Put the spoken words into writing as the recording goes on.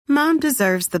Mom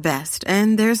deserves the best,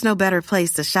 and there's no better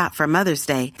place to shop for Mother's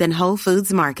Day than Whole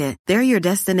Foods Market. They're your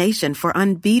destination for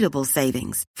unbeatable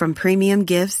savings, from premium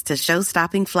gifts to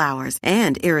show-stopping flowers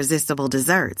and irresistible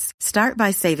desserts. Start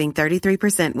by saving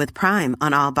 33% with Prime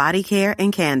on all body care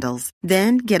and candles.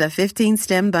 Then get a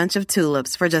 15-stem bunch of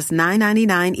tulips for just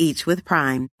 $9.99 each with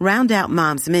Prime. Round out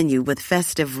Mom's menu with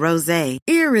festive rosé,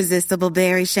 irresistible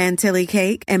berry chantilly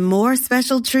cake, and more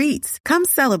special treats. Come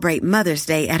celebrate Mother's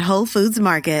Day at Whole Foods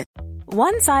Market.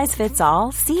 One size fits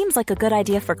all seems like a good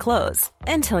idea for clothes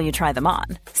until you try them on.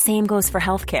 Same goes for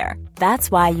healthcare.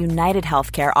 That's why United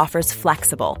Healthcare offers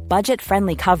flexible,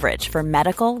 budget-friendly coverage for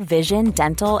medical, vision,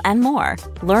 dental, and more.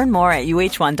 Learn more at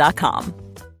uh1.com.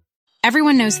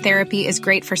 Everyone knows therapy is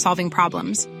great for solving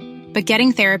problems, but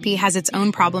getting therapy has its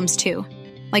own problems too,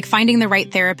 like finding the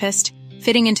right therapist,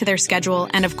 fitting into their schedule,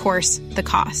 and of course, the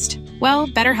cost. Well,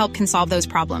 BetterHelp can solve those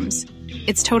problems.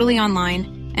 It's totally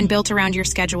online and built around your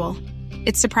schedule.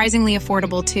 It's surprisingly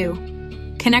affordable, too.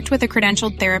 Connect with a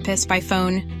credentialed therapist by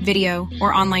phone, video,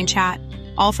 or online chat,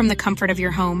 all from the comfort of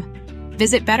your home.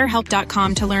 Visit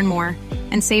BetterHelp.com to learn more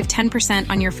and save 10%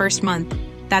 on your first month.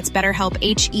 That's BetterHelp,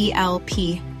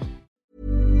 H-E-L-P.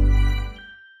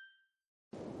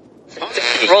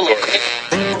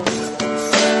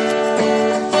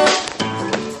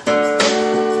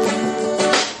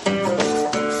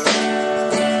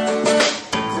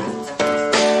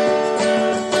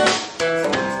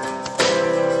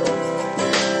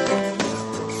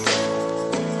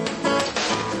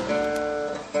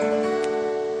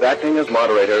 Acting as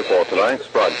moderator for tonight's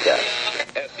broadcast.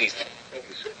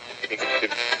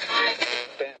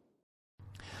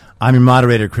 I'm your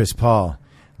moderator, Chris Paul.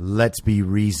 Let's be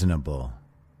reasonable.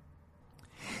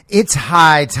 It's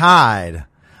high tide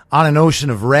on an ocean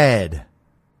of red,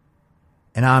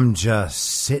 and I'm just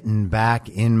sitting back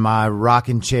in my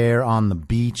rocking chair on the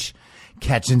beach,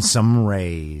 catching some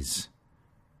rays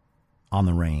on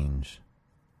the range.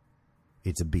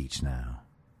 It's a beach now.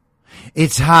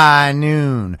 It's high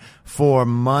noon for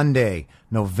Monday,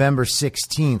 November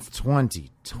 16th,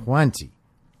 2020.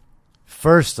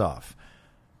 First off,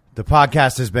 the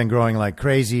podcast has been growing like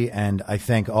crazy, and I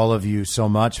thank all of you so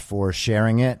much for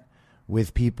sharing it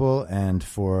with people and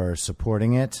for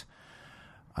supporting it.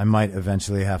 I might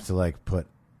eventually have to put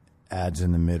ads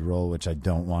in the mid-roll, which I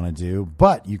don't want to do,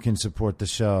 but you can support the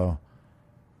show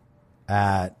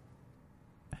at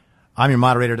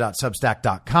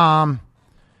imyourmoderator.substack.com.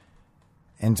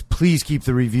 And please keep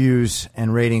the reviews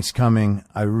and ratings coming.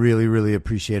 I really, really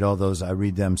appreciate all those. I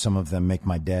read them. Some of them make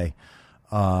my day.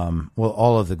 Well,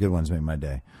 all of the good ones make my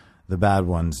day. The bad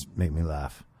ones make me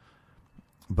laugh.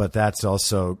 But that's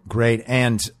also great.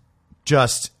 And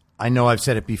I know I've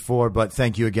said it before, but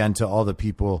thank you again to all the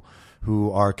people who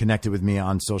are connected with me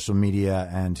on social media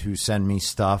and who send me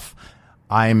stuff.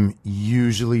 I'm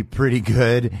usually pretty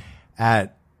good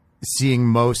at seeing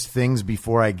most things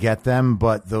before I get them,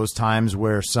 but those times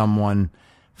where someone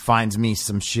finds me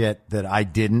some shit that I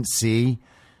didn't see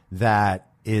that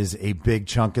is a big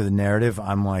chunk of the narrative,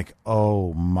 I'm like,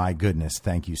 oh my goodness,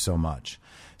 thank you so much.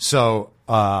 So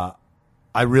I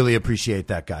really appreciate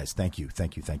that, guys. Thank you.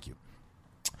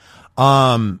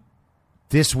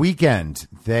 This weekend,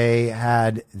 they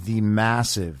had the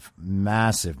massive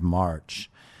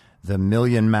march, the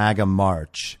Million MAGA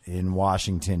March in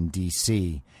Washington,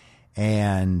 D.C.,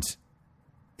 and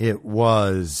it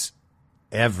was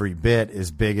every bit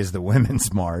as big as the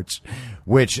Women's March,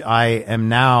 which I am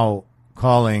now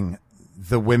calling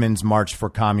the Women's March for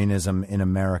Communism in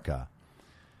America.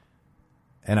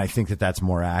 And I think that that's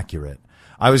more accurate.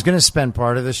 I was going to spend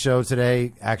part of the show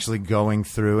today actually going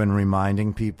through and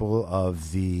reminding people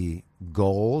of the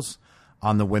goals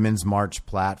on the Women's March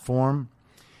platform.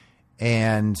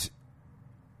 And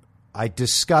I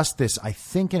discussed this, I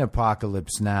think, in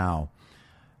Apocalypse Now,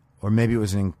 or maybe it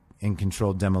was in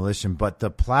Controlled Demolition, but the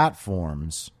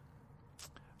platforms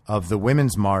of the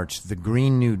Women's March, the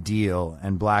Green New Deal,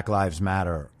 and Black Lives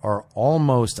Matter are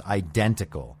almost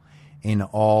identical in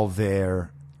all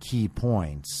their key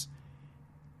points.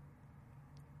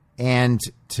 And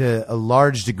to a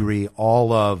large degree,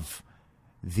 all of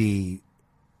the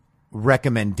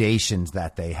recommendations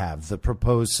that they have, the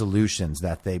proposed solutions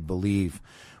that they believe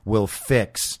will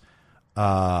fix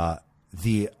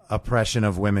the oppression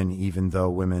of women, even though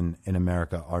women in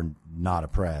America are not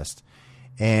oppressed,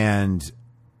 and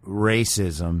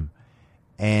racism,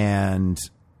 and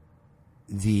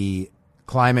the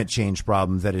climate change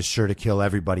problem that is sure to kill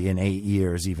everybody in 8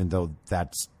 years, even though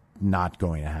that's not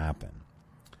going to happen.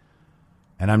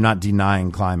 And I'm not denying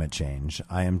climate change.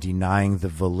 I am denying the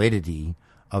validity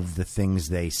of the things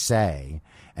they say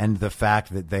and the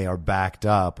fact that they are backed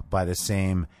up by the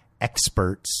same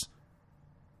experts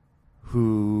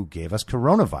who gave us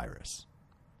coronavirus.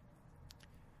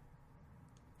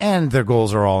 And their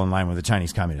goals are all in line with the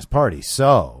Chinese Communist Party.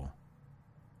 So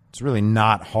it's really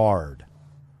not hard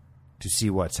to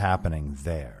see what's happening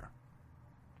there.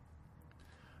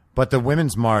 But the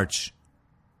Women's March,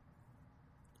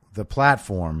 the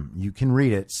platform, you can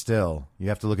read it still. You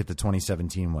have to look at the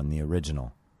 2017 one, the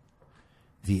original.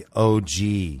 The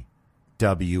OG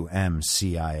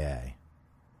WMCIA.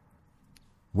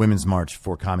 Women's March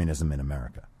for Communism in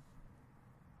America.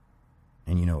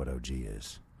 And you know what OG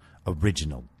is.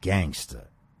 Original gangsta.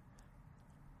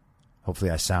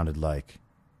 Hopefully I sounded like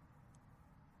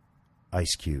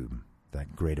Ice Cube,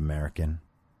 that great American.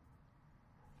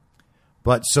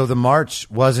 But so the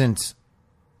march wasn't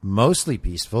mostly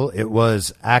peaceful. It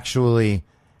was actually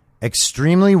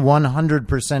extremely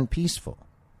 100% peaceful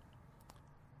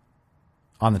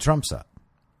on the Trump side.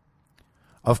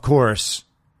 Of course,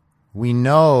 we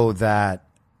know that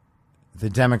the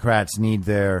Democrats need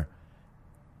their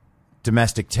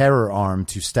domestic terror arm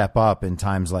to step up in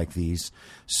times like these.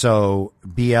 So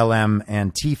BLM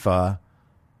Antifa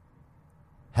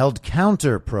held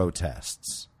counter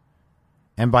protests.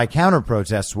 And by counter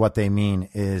protests, what they mean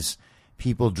is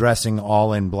people dressing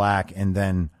all in black and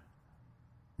then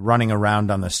running around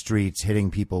on the streets,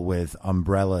 hitting people with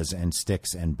umbrellas and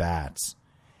sticks and bats,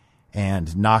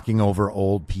 and knocking over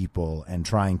old people and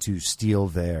trying to steal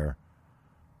their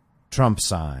Trump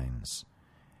signs,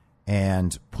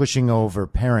 and pushing over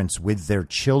parents with their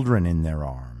children in their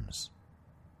arms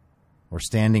or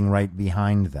standing right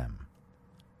behind them.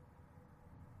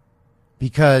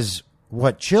 Because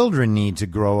what children need to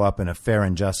grow up in a fair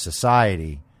and just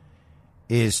society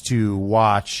is to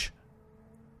watch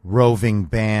roving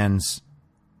bands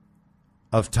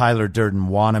of Tyler Durden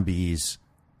wannabes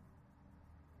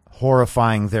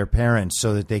horrifying their parents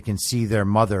so that they can see their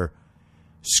mother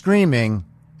screaming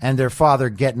and their father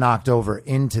get knocked over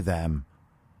into them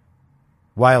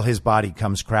while his body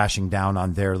comes crashing down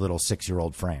on their little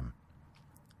 6-year-old frame.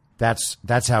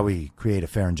 That's how we create a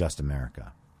fair and just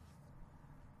America.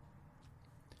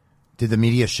 Did the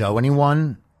media show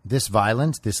anyone this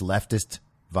violence, this leftist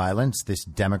violence, this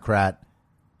Democrat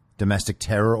domestic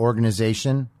terror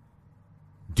organization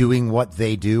doing what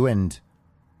they do and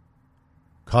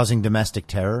causing domestic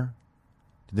terror?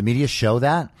 Did the media show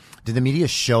that? Did the media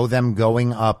show them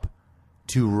going up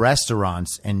to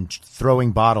restaurants and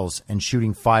throwing bottles and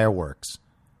shooting fireworks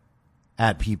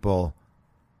at people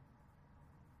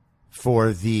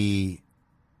for the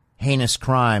heinous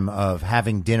crime of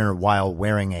having dinner while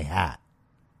wearing a hat?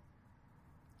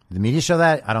 Did the media show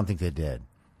that? I don't think they did.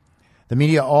 The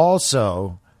media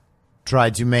also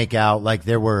tried to make out like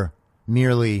there were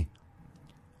merely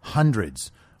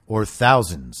hundreds or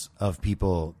thousands of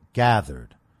people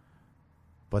gathered.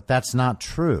 But that's not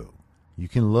true. You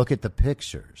can look at the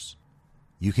pictures.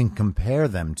 You can compare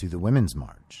them to the Women's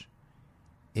March.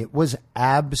 It was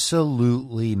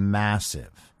absolutely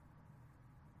massive.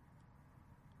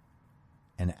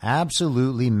 An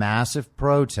absolutely massive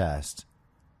protest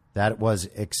that was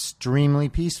extremely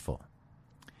peaceful.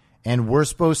 And we're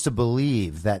supposed to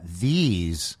believe that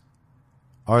these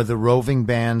are the roving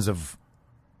bands of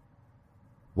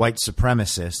white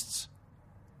supremacists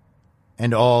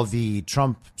and all the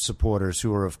Trump supporters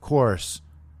who are, of course,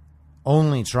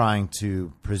 only trying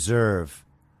to preserve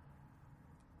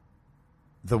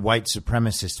the white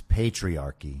supremacist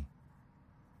patriarchy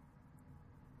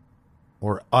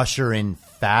or usher in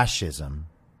fascism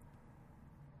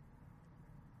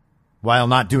while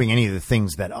not doing any of the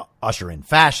things that usher in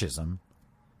fascism.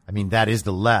 I mean, that is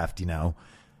the left, you know,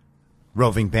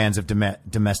 roving bands of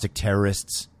domestic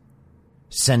terrorists,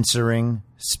 censoring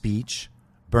speech,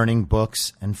 burning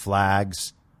books and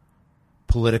flags,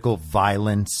 political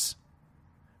violence,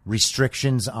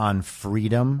 restrictions on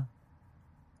freedom,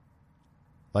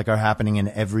 like are happening in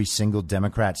every single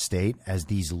Democrat state as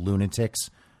these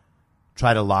lunatics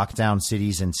try to lock down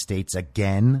cities and states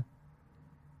again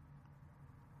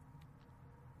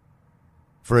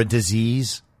for a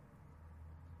disease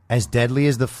as deadly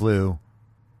as the flu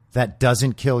that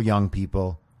doesn't kill young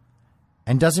people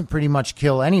and doesn't pretty much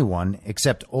kill anyone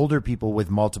except older people with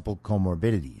multiple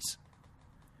comorbidities.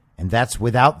 And that's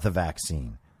without the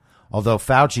vaccine. Although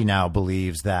Fauci now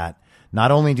believes that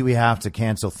not only do we have to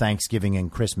cancel Thanksgiving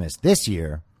and Christmas this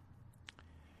year,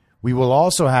 we will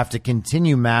also have to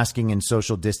continue masking and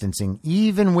social distancing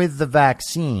even with the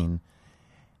vaccine,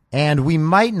 and we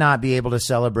might not be able to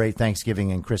celebrate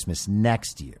Thanksgiving and Christmas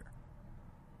next year.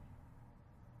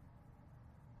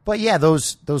 But yeah,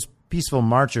 those peaceful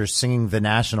marchers singing the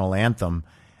national anthem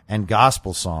and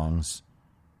gospel songs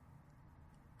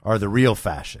are the real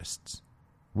fascists.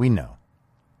 We know.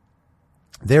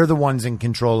 They're the ones in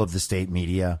control of the state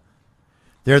media.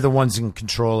 They're the ones in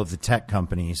control of the tech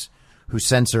companies who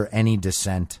censor any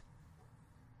dissent.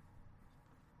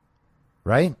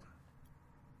 Right?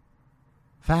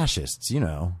 Fascists,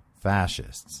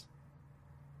 fascists.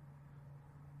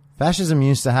 Fascism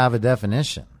used to have a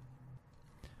definition.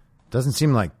 Doesn't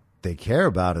seem like they care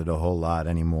about it a whole lot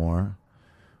anymore.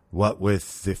 What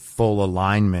with the full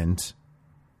alignment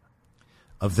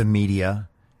of the media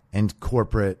and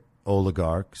corporate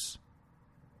oligarchs.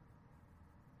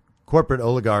 Corporate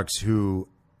oligarchs who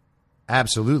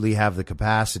absolutely have the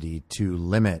capacity to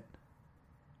limit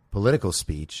political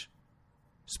speech,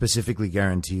 specifically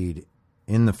guaranteed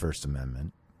in the First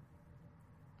Amendment,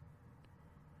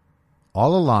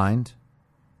 all aligned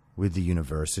with the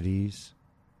universities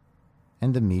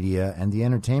and the media and the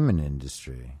entertainment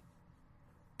industry.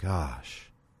 Gosh.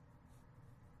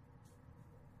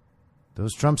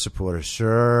 Those Trump supporters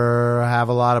sure have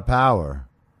a lot of power.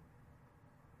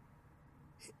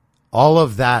 All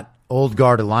of that old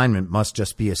guard alignment must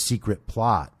just be a secret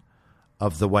plot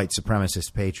of the white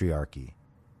supremacist patriarchy.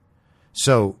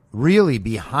 So really,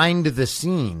 behind the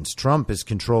scenes, Trump is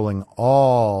controlling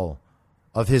all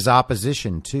of his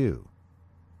opposition, too.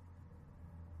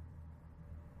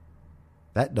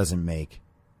 That doesn't make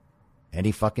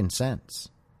any fucking sense.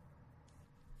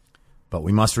 But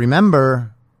we must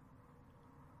remember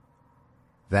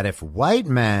that if white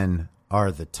men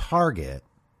are the target,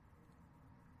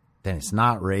 then it's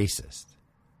not racist.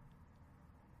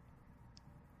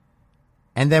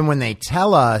 And then when they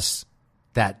tell us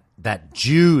that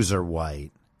Jews are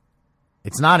white,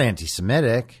 it's not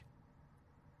anti-Semitic.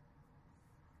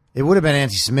 It would have been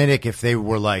anti-Semitic if they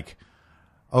were like,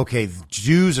 okay,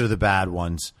 Jews are the bad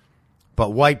ones,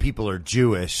 but white people are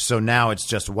Jewish, so now it's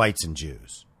just whites and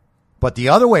Jews. But the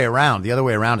other way around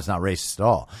is not racist at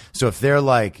all. So if they're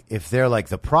like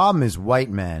the problem is white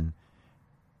men,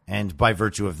 and by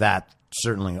virtue of that,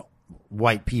 certainly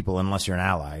white people, unless you're an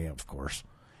ally, of course.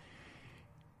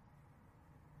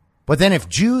 But then if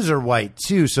Jews are white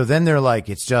too, so then they're like,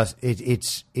 it's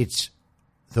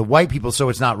the white people, so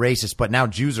it's not racist, but now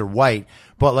Jews are white,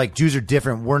 but like Jews are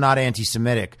different. We're not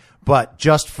anti-Semitic, but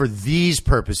just for these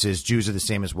purposes, Jews are the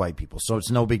same as white people. So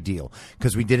it's no big deal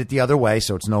because we did it the other way.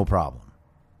 So it's no problem.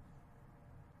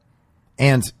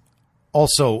 And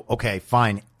also, okay,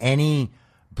 fine. Any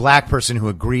black person who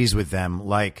agrees with them,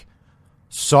 like,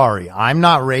 sorry, I'm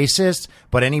not racist,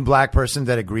 but any black person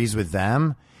that agrees with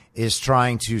them is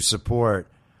trying to support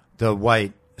the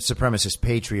white supremacist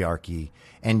patriarchy,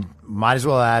 and might as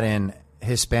well add in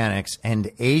Hispanics,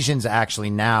 and Asians actually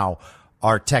now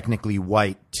are technically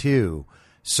white too.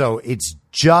 So it's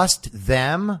just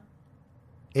them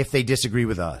if they disagree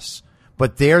with us,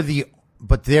 but they're the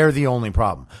only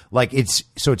problem. Like it's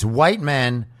white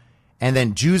men, and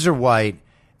then Jews are white,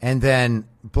 and then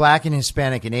black and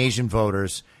Hispanic and Asian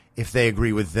voters, if they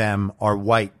agree with them, are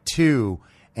white too,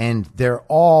 and they're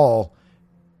all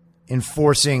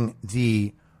enforcing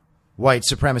the white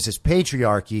supremacist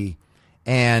patriarchy,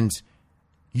 and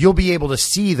you'll be able to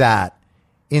see that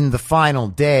in the final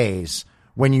days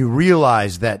when you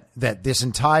realize that this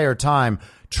entire time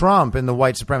Trump and the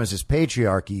white supremacist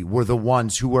patriarchy were the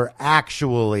ones who were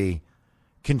actually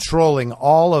controlling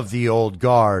all of the old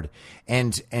guard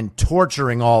and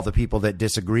torturing all the people that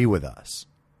disagree with us.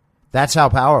 That's how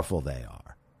powerful they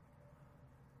are.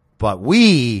 But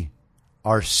we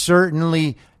are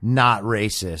certainly not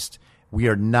racist. We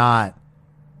are not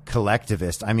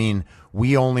collectivist. I mean,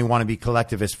 we only want to be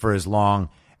collectivist for as long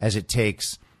as it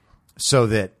takes so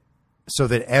that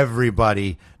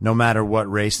everybody, no matter what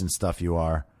race and stuff you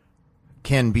are,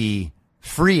 can be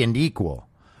free and equal.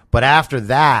 But after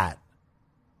that,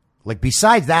 like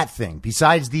besides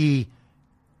the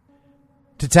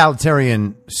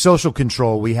totalitarian social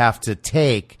control we have to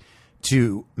take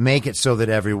to make it so that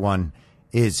everyone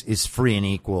is free and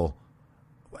equal,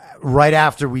 right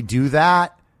after we do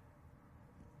that,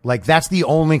 like that's the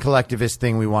only collectivist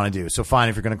thing we want to do. So fine,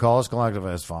 if you're going to call us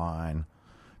collectivists, fine.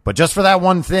 But just for that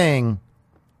one thing.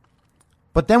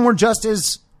 But then we're just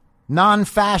as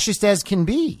non-fascist as can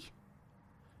be.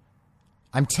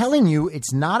 I'm telling you,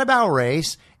 it's not about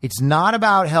race. It's not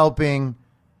about helping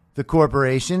the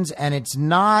corporations. And it's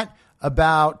not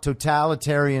about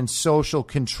totalitarian social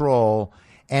control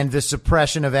and the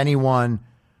suppression of anyone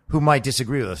who might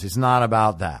disagree with us. It's not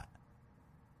about that.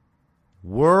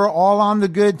 We're all on the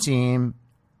good team,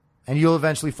 and you'll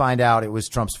eventually find out it was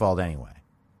Trump's fault anyway.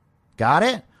 Got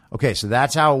it? Okay, so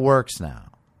that's how it works now.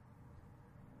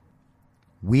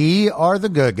 We are the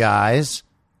good guys,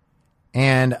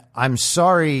 And I'm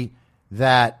sorry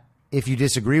that if you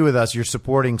disagree with us, you're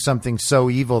supporting something so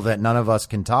evil that none of us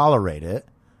can tolerate it.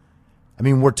 I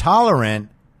mean, we're tolerant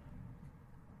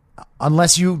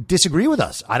unless you disagree with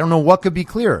us. I don't know what could be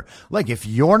clearer. Like, if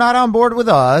you're not on board with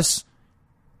us,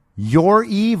 you're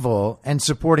evil and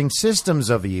supporting systems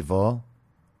of evil.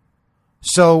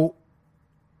 So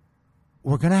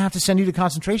we're going to have to send you to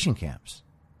concentration camps.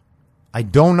 I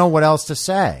don't know what else to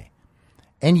say.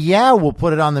 And yeah, we'll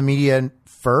put it on the media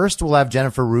first. We'll have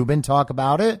Jennifer Rubin talk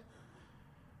about it.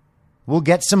 We'll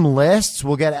get some lists.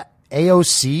 We'll get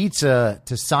AOC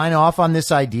to sign off on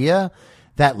this idea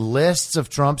that lists of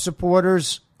Trump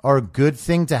supporters are a good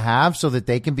thing to have so that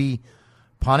they can be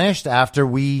punished after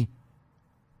we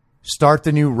start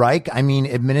the new Reich,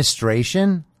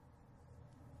 administration.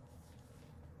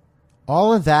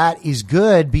 All of that is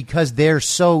good because they're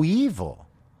so evil.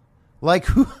 Like,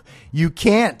 you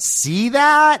can't see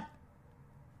that?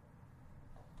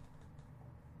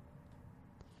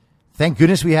 Thank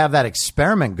goodness we have that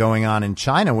experiment going on in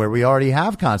China where we already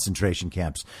have concentration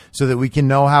camps so that we can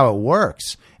know how it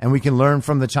works and we can learn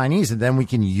from the Chinese, and then we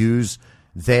can use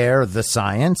the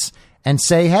science and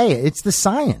say, hey, it's the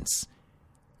science.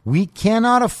 We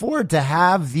cannot afford to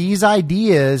have these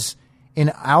ideas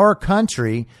in our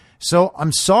country. So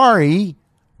I'm sorry,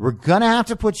 we're going to have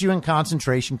to put you in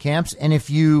concentration camps. And if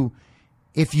you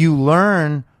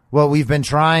learn what we've been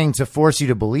trying to force you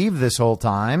to believe this whole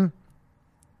time,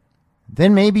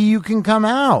 then maybe you can come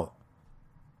out.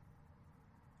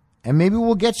 And maybe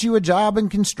we'll get you a job in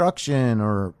construction,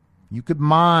 or you could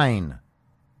mine.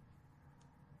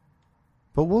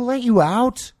 But we'll let you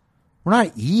out. We're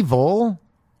not evil.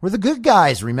 We're the good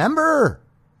guys, remember?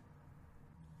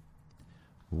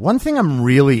 One thing I'm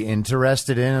really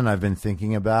interested in, and I've been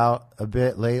thinking about a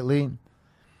bit lately,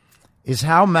 is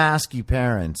how masky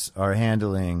parents are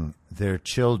handling their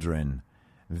children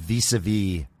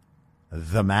vis-a-vis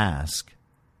the mask.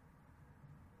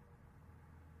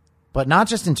 But not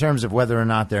just in terms of whether or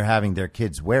not they're having their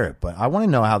kids wear it, but I want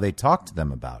to know how they talk to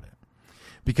them about it.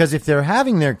 Because if they're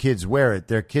having their kids wear it,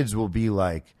 their kids will be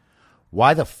like,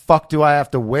 why the fuck do I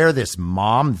have to wear this,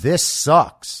 Mom? This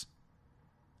sucks.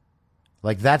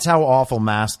 Like, that's how awful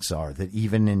masks are, that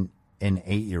even an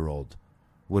 8-year-old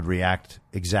would react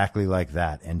exactly like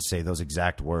that and say those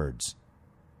exact words.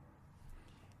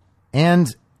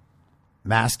 And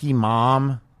masky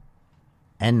mom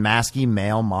and masky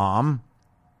male mom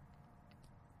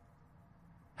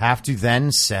have to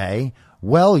then say,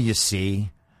 well, you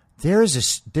see,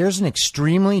 there's an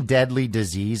extremely deadly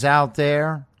disease out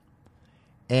there,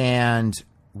 and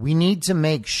we need to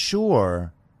make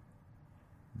sure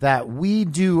that we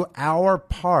do our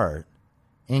part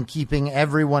in keeping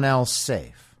everyone else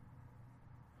safe.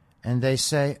 And they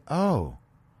say, oh,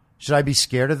 should I be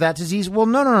scared of that disease? Well,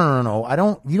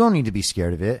 no. You don't need to be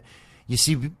scared of it. You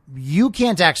see, you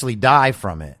can't actually die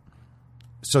from it.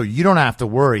 So you don't have to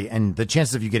worry. And the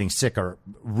chances of you getting sick are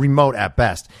remote at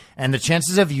best. And the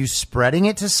chances of you spreading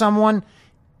it to someone,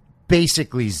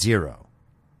 basically zero.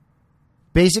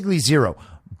 Basically zero.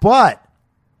 But,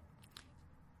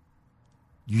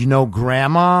 you know,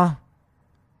 grandma,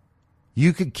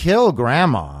 you could kill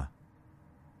grandma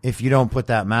if you don't put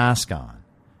that mask on.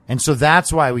 And so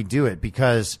that's why we do it,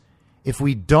 because if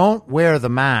we don't wear the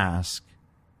mask,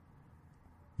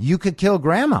 you could kill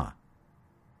grandma.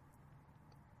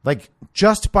 Like,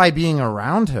 just by being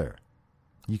around her,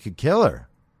 you could kill her.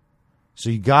 So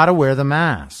you got to wear the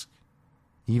mask,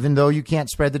 even though you can't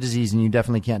spread the disease and you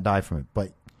definitely can't die from it.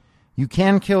 But you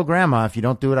can kill grandma if you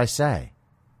don't do what I say.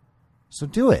 So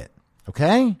do it.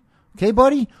 Okay? Okay,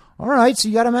 buddy? All right, so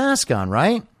you got a mask on,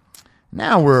 right?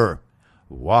 Now we're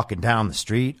walking down the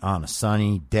street on a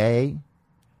sunny day,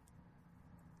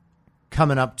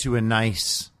 coming up to a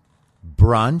nice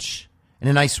brunch in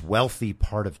a nice wealthy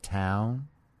part of town.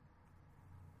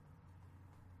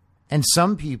 And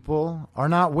some people are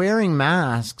not wearing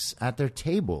masks at their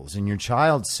tables, and your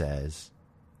child says,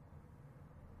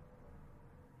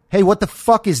 hey, what the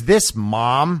fuck is this,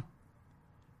 Mom?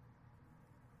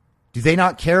 Do they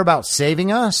not care about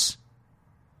saving us?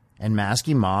 And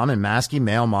masky mom and masky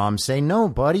male mom say, no,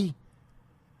 buddy.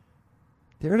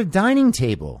 They're at a dining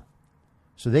table,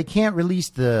 so they can't release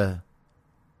the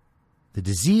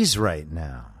disease right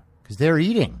now because they're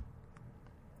eating.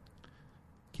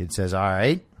 Kid says, all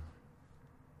right.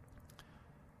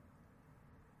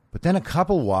 But then a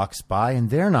couple walks by and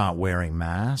they're not wearing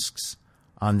masks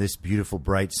on this beautiful,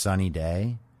 bright, sunny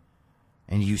day.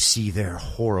 And you see their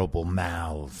horrible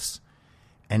mouths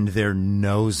and their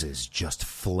noses just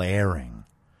flaring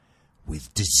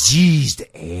with diseased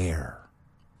air.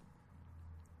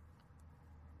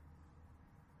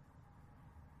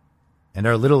 And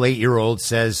our little 8-year-old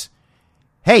says,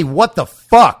 hey, what the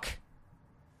fuck?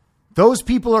 Those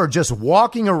people are just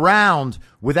walking around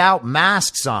without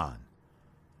masks on.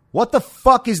 What the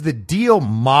fuck is the deal,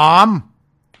 Mom?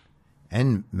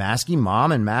 And masky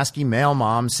mom and masky male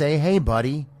mom say, hey,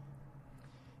 buddy,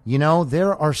 you know,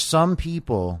 there are some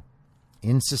people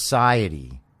in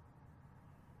society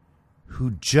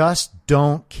who just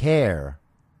don't care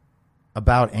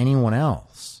about anyone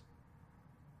else.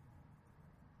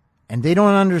 And they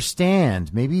don't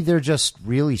understand. Maybe they're just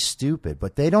really stupid,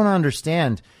 but they don't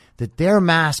understand that their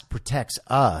mask protects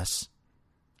us,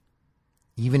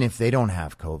 even if they don't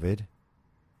have COVID.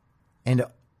 And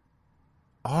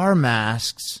our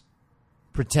masks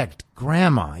protect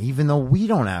grandma, even though we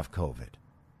don't have COVID.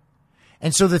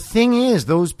 And so the thing is,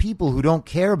 those people who don't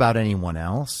care about anyone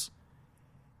else,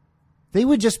 they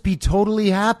would just be totally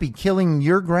happy killing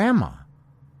your grandma.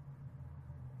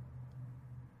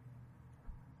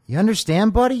 You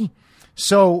understand, buddy?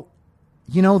 So,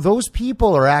 you know, those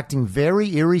people are acting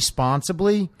very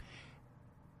irresponsibly,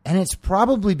 and it's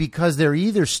probably because they're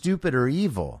either stupid or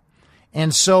evil.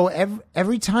 And so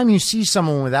every time you see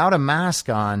someone without a mask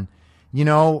on, you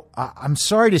know, I'm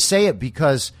sorry to say it,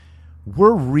 because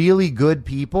we're really good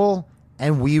people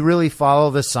and we really follow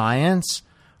the science,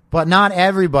 but not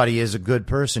everybody is a good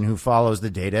person who follows the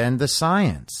data and the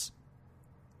science.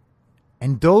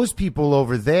 And those people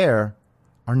over there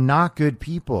are not good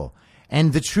people.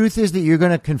 And the truth is that you're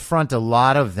going to confront a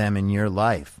lot of them in your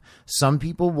life. Some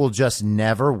people will just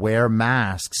never wear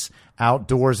masks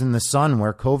outdoors in the sun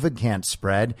where COVID can't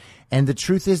spread. And the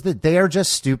truth is that they are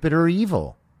just stupid or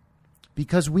evil,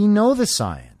 because we know the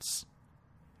science.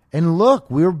 And look,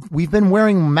 we've been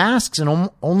wearing masks and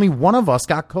only one of us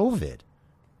got COVID.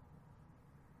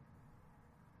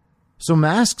 So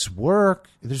masks work.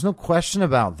 There's no question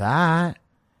about that.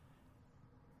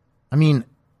 I mean,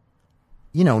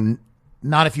 you know,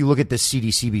 not if you look at the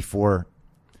CDC before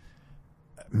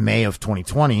May of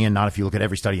 2020, and not if you look at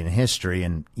every study in history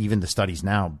and even the studies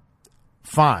now,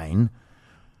 fine.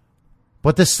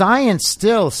 But the science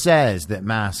still says that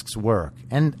masks work.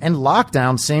 And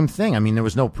lockdown, same thing. I mean, there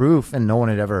was no proof and no one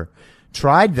had ever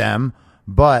tried them,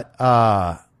 but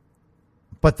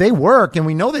they work, and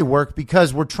we know they work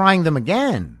because we're trying them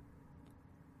again.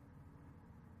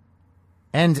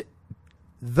 And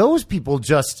those people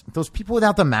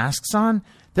without the masks on,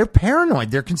 they're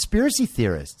paranoid. They're conspiracy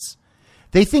theorists.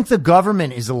 They think the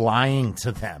government is lying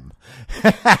to them.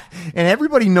 And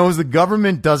everybody knows the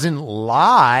government doesn't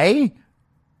lie.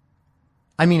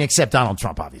 I mean, except Donald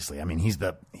Trump, obviously. I mean, he's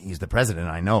the president,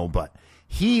 I know, but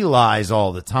he lies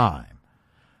all the time.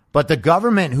 But the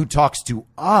government who talks to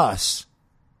us,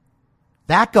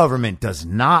 that government does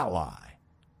not lie,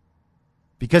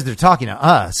 because they're talking to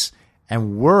us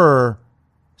and we're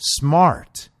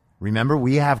smart. Remember,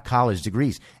 we have college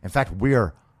degrees. In fact,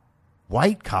 we're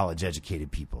white college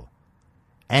educated people.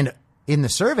 And in the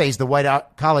surveys, the white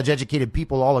college educated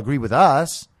people all agree with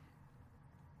us.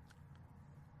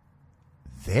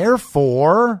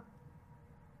 Therefore,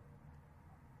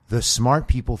 the smart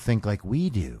people think like we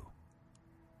do.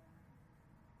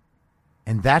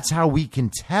 And that's how we can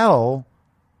tell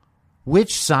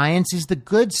which science is the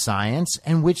good science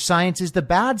and which science is the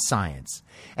bad science.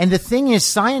 And the thing is,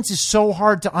 science is so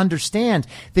hard to understand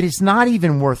that it's not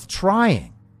even worth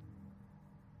trying,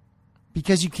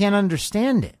 because you can't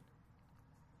understand it.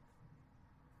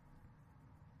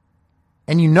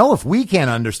 And you know, if we can't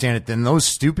understand it, then those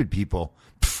stupid people,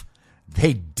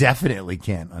 they definitely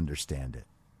can't understand it.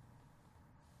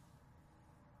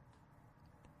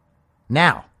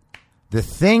 Now, the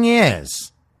thing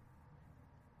is,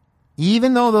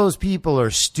 even though those people are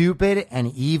stupid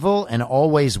and evil and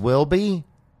always will be,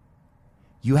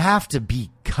 you have to be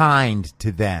kind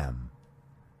to them.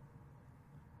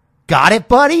 Got it,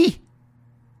 buddy?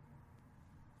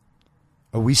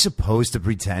 Are we supposed to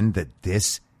pretend that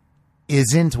this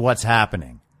isn't what's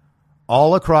happening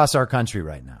all across our country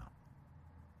right now?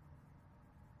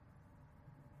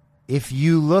 If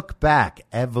you look back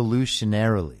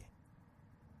evolutionarily,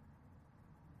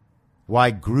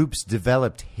 why groups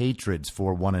developed hatreds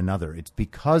for one another, it's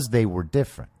because they were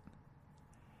different.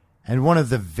 And one of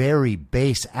the very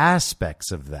base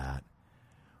aspects of that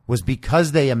was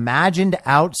because they imagined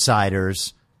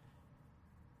outsiders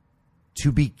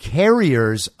to be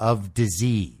carriers of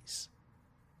disease.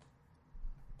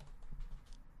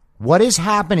 What is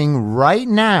happening right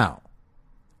now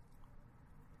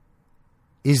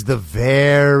is the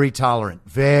very tolerant,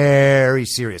 very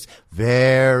serious,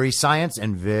 very science,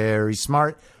 and very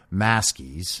smart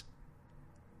maskies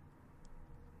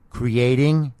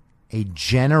creating a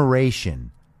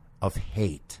generation of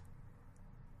hate.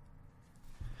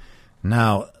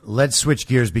 Now, let's switch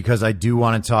gears because I do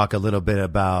want to talk a little bit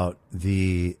about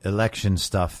the election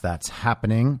stuff that's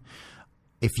happening.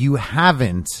 If you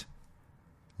haven't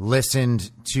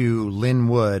listened to Lynn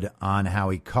Wood on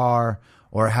Howie Carr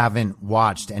or haven't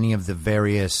watched any of the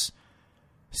various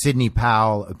Sidney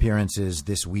Powell appearances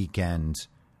this weekend,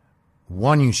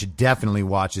 one you should definitely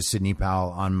watch is Sidney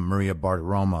Powell on Maria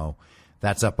Bartiromo.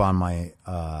 That's up on my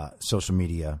social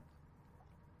media.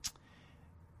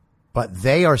 But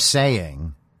they are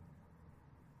saying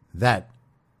that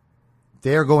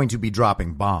they're going to be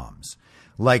dropping bombs.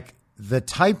 Like the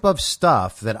type of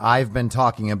stuff that I've been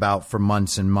talking about for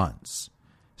months and months.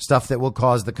 Stuff that will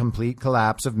cause the complete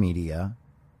collapse of media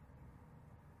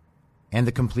and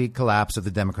the complete collapse of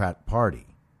the Democrat Party.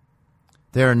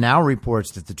 There are now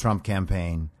reports that the Trump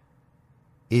campaign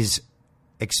is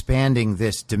expanding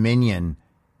this Dominion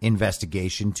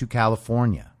investigation to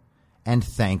California. And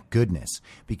thank goodness,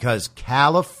 because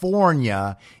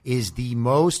California is the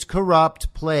most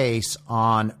corrupt place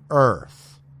on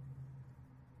earth.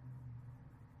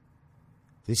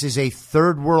 This is a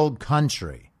third world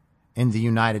country in the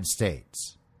United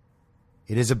States.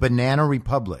 It is a banana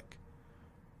republic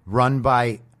run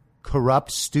by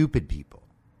corrupt, stupid people.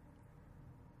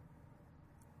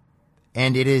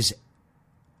 And it is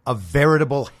a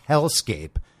veritable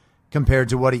hellscape compared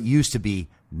to what it used to be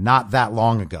not that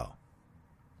long ago.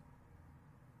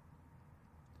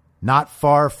 Not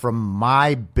far from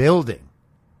my building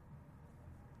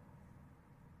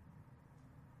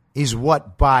is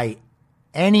what by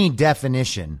any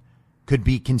definition could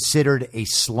be considered a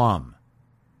slum.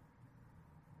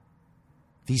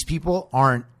 These people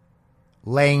aren't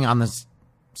laying on the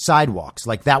sidewalks.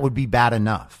 Like that would be bad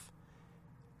enough.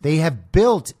 They have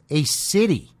built a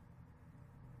city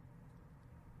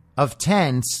of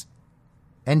tents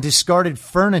and discarded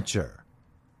furniture.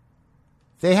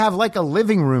 They have like a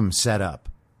living room set up.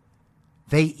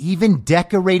 They even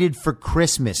decorated for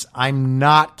Christmas. I'm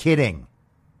not kidding.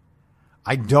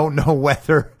 I don't know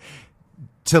whether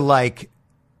to like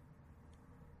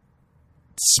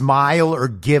smile or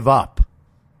give up.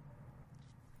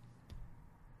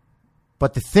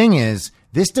 But the thing is,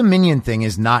 this Dominion thing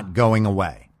is not going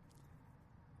away.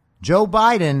 Joe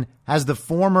Biden has the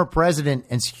former president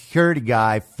and security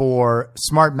guy for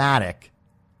Smartmatic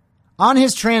on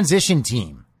his transition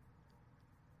team.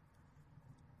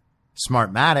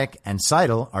 Smartmatic and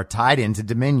Seidel are tied into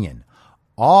Dominion.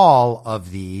 All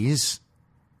of these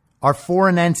are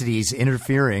foreign entities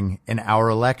interfering in our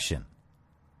election.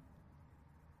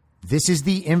 This is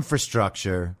the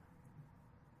infrastructure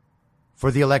for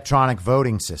the electronic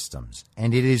voting systems,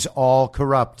 and it is all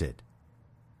corrupted.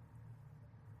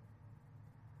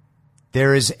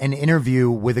 There is an interview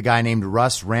with a guy named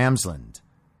Russ Ramsland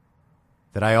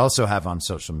that I also have on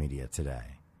social media today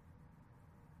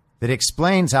that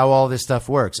explains how all this stuff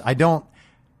works. I don't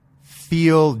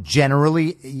feel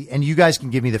generally, and you guys can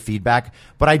give me the feedback,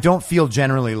 but I don't feel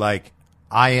generally like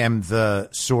I am the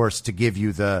source to give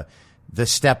you the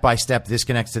step-by-step, this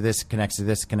connects to this, connects to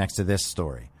this, connects to this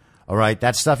story. All right?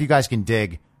 That stuff you guys can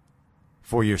dig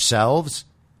for yourselves.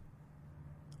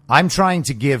 I'm trying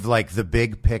to give like the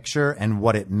big picture and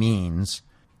what it means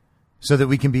so that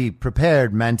we can be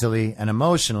prepared mentally and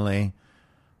emotionally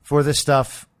for the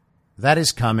stuff that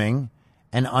is coming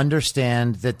and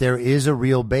understand that there is a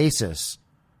real basis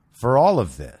for all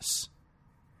of this.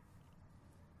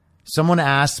 Someone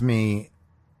asked me,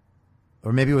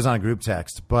 or maybe it was on a group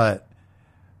text, but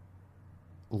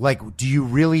like, do you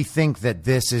really think that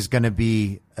this is going to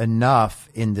be enough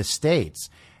in the States?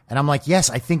 And I'm like, yes,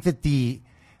 I think that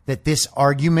this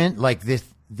argument, like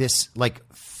this like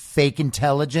fake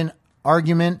intelligent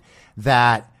argument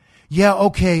that, yeah,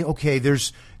 okay,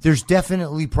 there's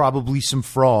definitely probably some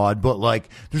fraud, but like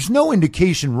there's no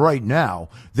indication right now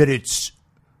that it's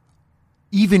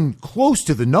even close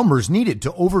to the numbers needed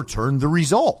to overturn the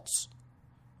results.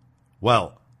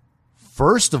 Well,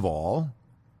 first of all,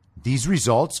 these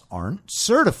results aren't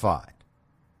certified.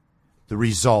 The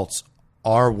results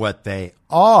are what they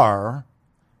are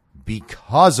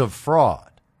because of fraud.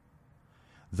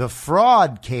 The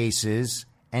fraud cases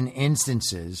and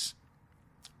instances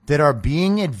that are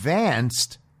being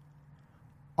advanced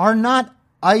are not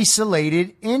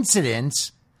isolated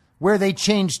incidents where they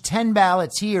change 10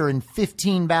 ballots here and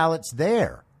 15 ballots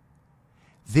there.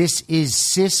 This is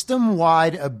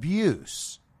system-wide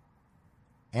abuse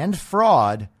and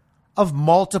fraud of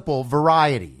multiple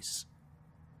varieties.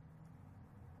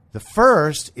 The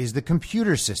first is the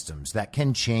computer systems that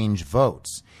can change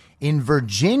votes. In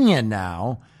Virginia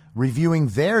now, reviewing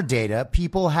their data,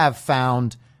 people have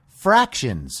found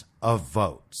fractions of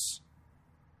votes.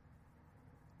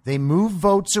 They move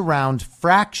votes around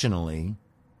fractionally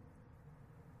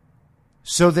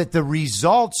so that the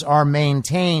results are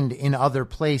maintained in other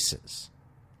places.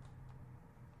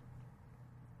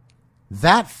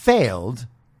 That failed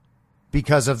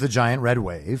because of the giant red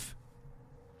wave.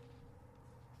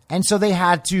 And so they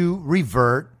had to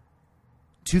revert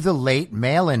to the late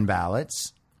mail-in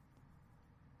ballots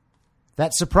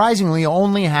that surprisingly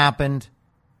only happened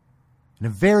in a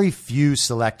very few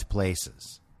select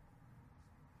places.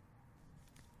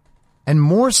 And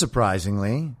more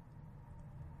surprisingly,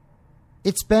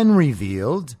 it's been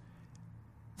revealed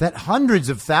that hundreds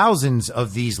of thousands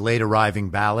of these late arriving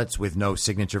ballots with no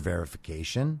signature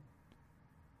verification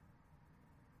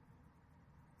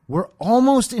were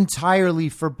almost entirely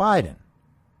for Biden.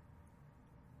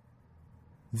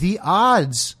 The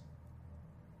odds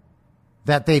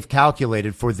that they've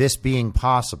calculated for this being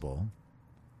possible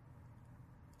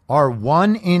are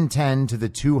 1 in 10 to the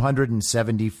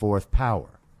 274th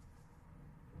power.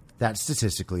 That's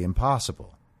statistically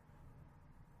impossible.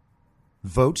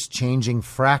 Votes changing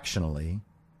fractionally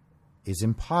is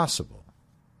impossible.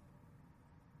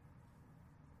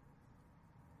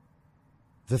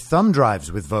 The thumb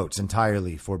drives with votes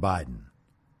entirely for Biden.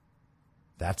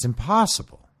 That's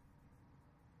impossible.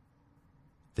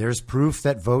 There's proof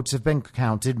that votes have been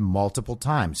counted multiple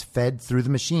times, fed through the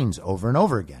machines over and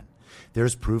over again.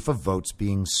 There's proof of votes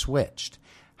being switched.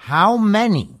 How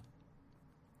many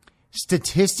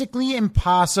statistically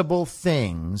impossible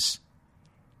things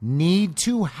need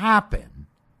to happen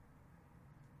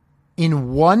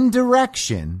in one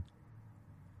direction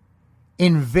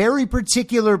in very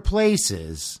particular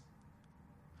places,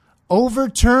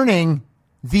 overturning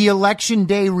the election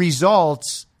day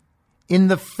results in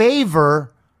the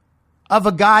favor of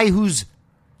a guy who's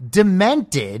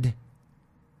demented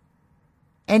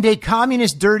and a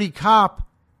communist dirty cop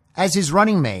as his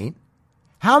running mate?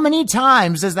 How many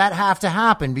times does that have to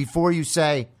happen before you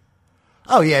say,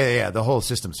 oh, yeah, the whole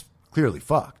system's clearly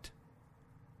fucked?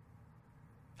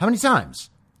 How many times?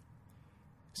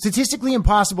 Statistically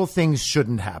impossible things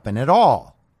shouldn't happen at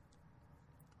all.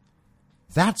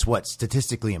 That's what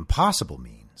statistically impossible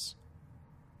means.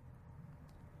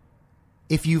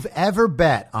 If you've ever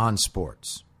bet on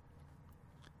sports,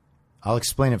 I'll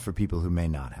explain it for people who may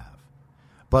not have.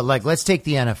 But let's take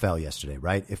the NFL yesterday,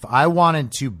 right? If I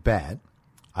wanted to bet,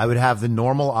 I would have the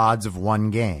normal odds of one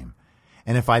game.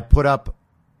 And if I put up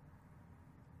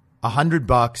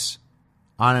 $100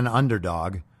 on an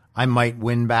underdog, I might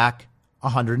win back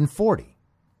 140.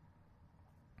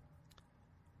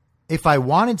 If I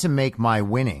wanted to make my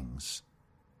winnings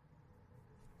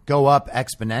go up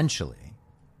exponentially,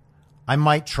 I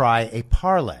might try a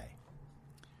parlay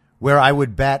where I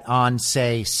would bet on,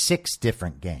 say, 6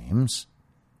 different games,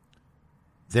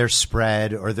 their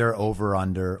spread or their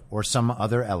over-under or some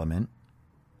other element.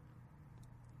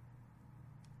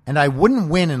 And I wouldn't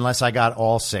win unless I got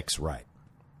all 6 right.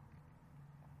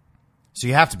 So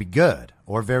you have to be good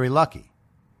or very lucky,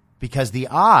 because the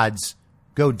odds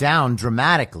go down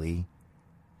dramatically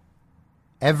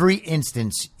every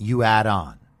instance you add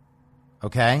on.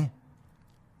 Okay?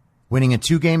 Winning a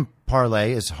 2-game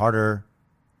parlay is harder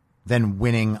than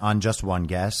winning on just one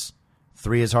guess.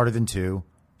 3 is harder than 2.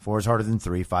 4 is harder than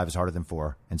 3, 5 is harder than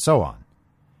 4, and so on.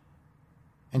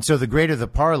 And so the greater the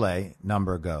parlay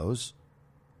number goes,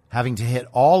 having to hit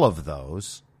all of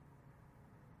those,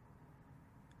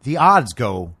 the odds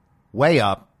go way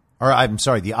up, or I'm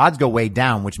sorry, the odds go way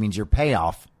down, which means your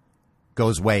payoff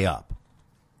goes way up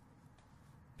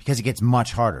because it gets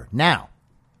much harder. Now,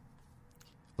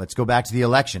 let's go back to the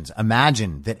elections.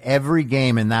 Imagine that every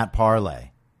game in that parlay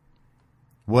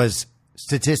was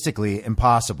statistically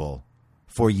impossible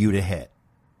for you to hit.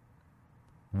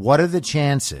 What are the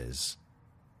chances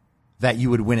that you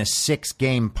would win a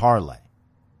 6-game parlay?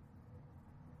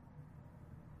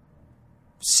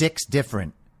 6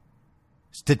 different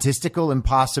statistical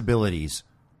impossibilities,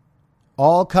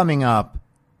 all coming up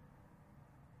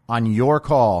on your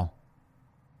call,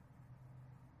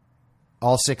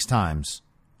 all 6 times,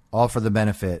 all for the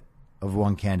benefit of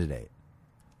one candidate.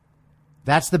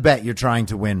 That's the bet you're trying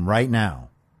to win right now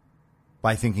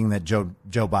by thinking that Joe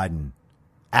Biden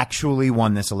actually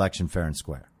won this election fair and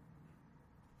square.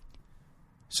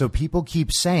 So people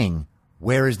keep saying,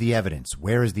 where is the evidence?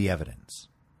 Where is the evidence?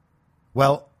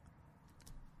 Well,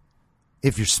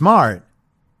 if you're smart,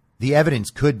 the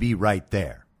evidence could be right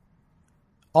there.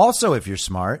 Also, if you're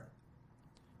smart,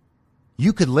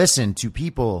 you could listen to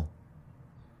people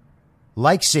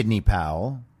like Sidney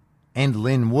Powell and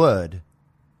Lynn Wood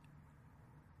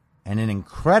and an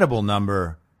incredible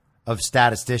number of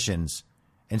statisticians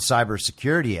and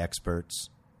cybersecurity experts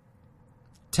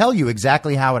tell you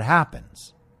exactly how it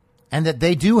happens and that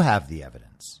they do have the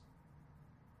evidence.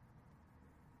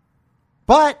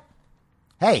 But,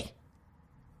 hey,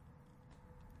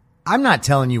 I'm not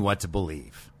telling you what to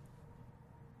believe.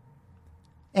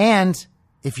 And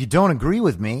if you don't agree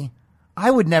with me,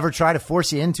 I would never try to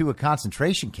force you into a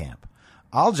concentration camp.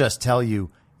 I'll just tell you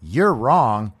you're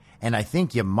wrong, and I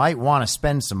think you might want to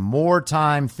spend some more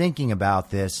time thinking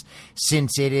about this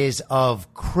since it is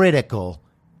of critical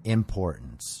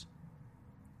importance.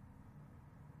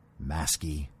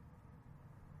 Maskey.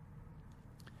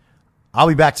 I'll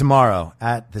be back tomorrow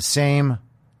at the same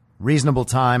reasonable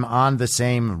time on the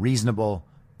same reasonable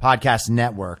podcast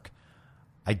network.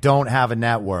 I don't have a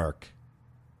network.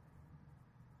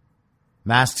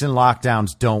 Masks and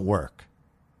lockdowns don't work.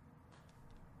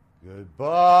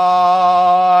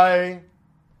 Goodbye.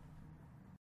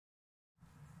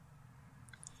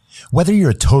 Whether you're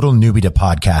a total newbie to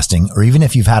podcasting or even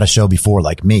if you've had a show before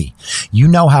like me, you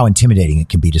know how intimidating it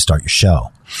can be to start your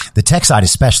show. The tech side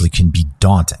especially can be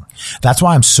daunting. That's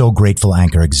why I'm so grateful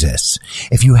Anchor exists.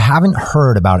 If you haven't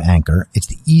heard about Anchor, it's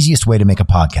the easiest way to make a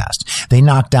podcast. They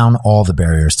knock down all the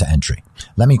barriers to entry.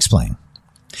 Let me explain.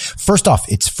 First off,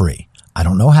 it's free. I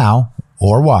don't know how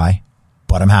or why,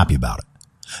 but I'm happy about it.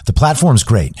 The platform's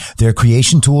great. There are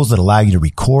creation tools that allow you to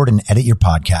record and edit your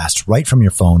podcast right from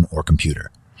your phone or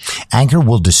computer. Anchor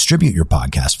will distribute your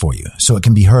podcast for you so it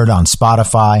can be heard on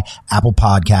Spotify, Apple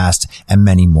Podcasts, and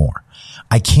many more.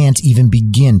 I can't even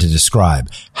begin to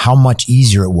describe how much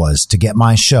easier it was to get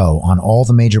my show on all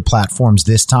the major platforms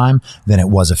this time than it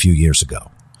was a few years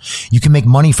ago. You can make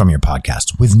money from your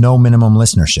podcast with no minimum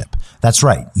listenership. That's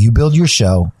right. You build your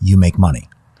show, you make money.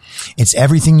 It's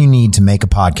everything you need to make a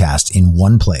podcast in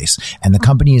one place, and the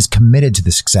company is committed to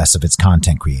the success of its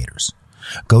content creators.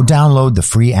 Go download the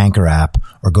free Anchor app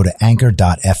or go to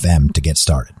anchor.fm to get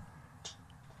started.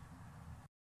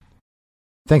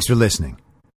 Thanks for listening.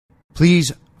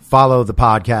 Please follow the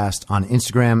podcast on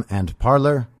Instagram and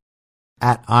Parler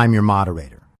at I'm Your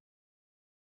Moderator.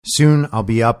 Soon I'll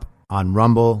be up on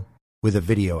Rumble with a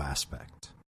video aspect.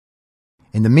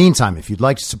 In the meantime, if you'd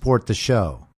like to support the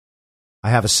show, I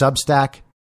have a Substack,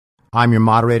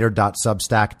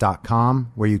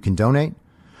 imyourmoderator.substack.com, where you can donate,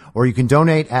 or you can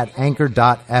donate at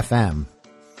anchor.fm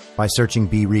by searching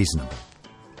Be Reasonable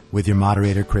with your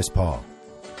moderator, Chris Paul.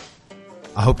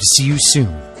 I hope to see you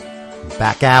soon,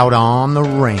 back out on the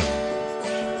range.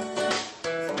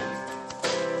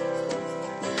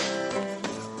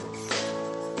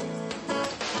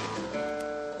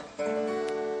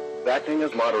 Acting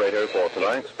as moderator for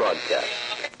tonight's broadcast.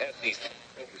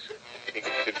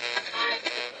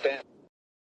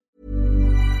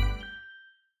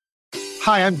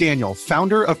 Hi, I'm Daniel,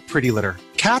 founder of Pretty Litter.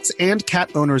 Cats and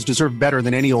cat owners deserve better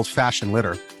than any old-fashioned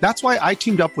litter. That's why I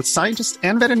teamed up with scientists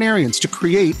and veterinarians to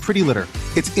create Pretty Litter.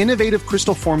 Its innovative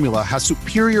crystal formula has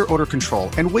superior odor control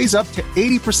and weighs up to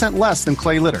 80% less than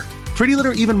clay litter. Pretty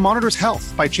Litter even monitors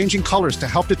health by changing colors to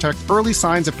help detect early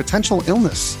signs of potential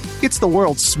illness. It's the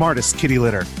world's smartest kitty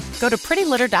litter. Go to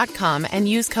prettylitter.com and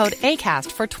use code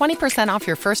ACAST for 20% off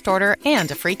your first order and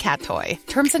a free cat toy.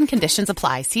 Terms and conditions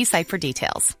apply. See site for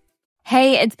details.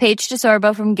 Hey, it's Paige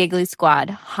DeSorbo from Giggly Squad.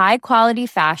 High quality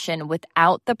fashion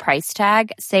without the price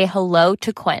tag. Say hello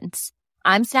to Quince.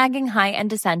 I'm snagging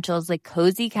high-end essentials like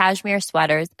cozy cashmere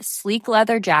sweaters, sleek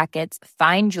leather jackets,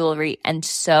 fine jewelry, and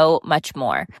so much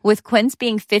more. With Quince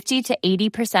being 50 to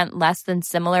 80% less than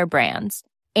similar brands.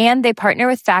 And they partner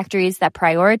with factories that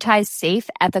prioritize safe,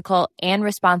 ethical, and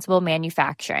responsible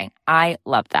manufacturing. I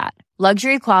love that.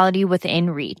 Luxury quality within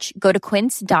reach. Go to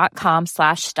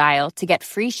quince.com/style to get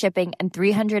free shipping and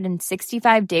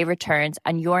 365-day returns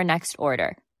on your next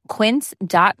order.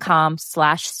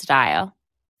 Quince.com/style.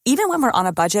 Even when we're on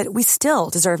a budget, we still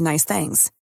deserve nice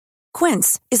things.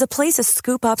 Quince is a place to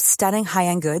scoop up stunning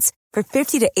high-end goods for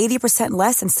 50 to 80%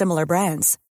 less than similar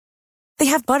brands. They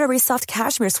have buttery soft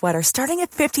cashmere sweaters starting at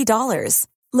 $50,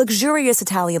 luxurious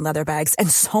Italian leather bags,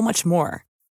 and so much more.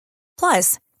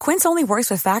 Plus, Quince only works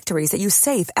with factories that use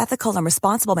safe, ethical, and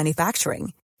responsible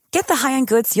manufacturing. Get the high-end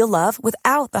goods you'll love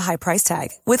without the high price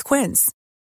tag with Quince.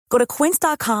 Go to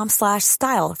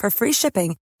quince.com/style for free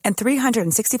shipping and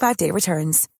 365-day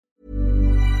returns.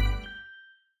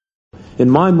 In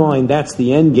my mind, that's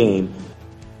the end game.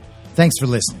 Thanks for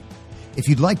listening. If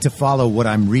you'd like to follow what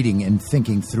I'm reading and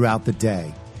thinking throughout the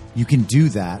day, you can do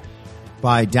that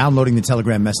by downloading the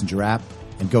Telegram Messenger app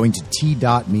and going to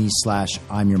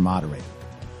t.me/I'm your moderator.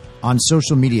 On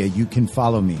social media, you can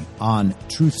follow me on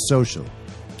Truth Social,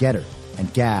 Getter,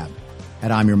 and Gab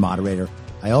at I'm Your Moderator.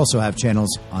 I also have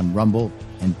channels on Rumble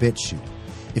and BitChute.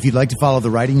 If you'd like to follow the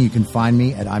writing, you can find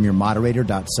me at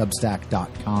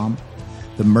imyourmoderator.substack.com.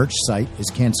 The merch site is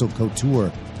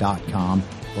cancelcouture.com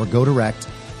or go direct,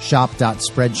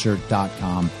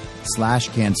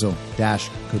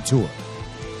 shop.spreadshirt.com/cancel-couture.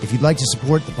 If you'd like to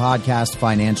support the podcast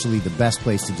financially, the best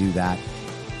place to do that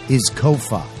is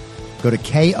Ko-Fi. Go to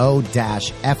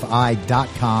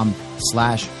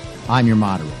ko-fi.com/I'm your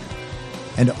moderator.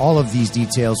 And all of these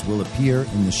details will appear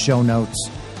in the show notes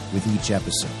with each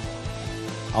episode.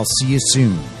 I'll see you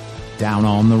soon down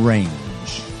on the range.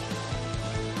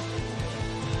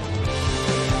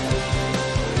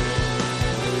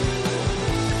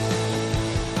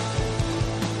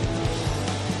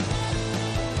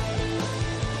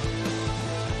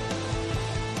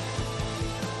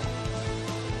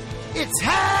 It's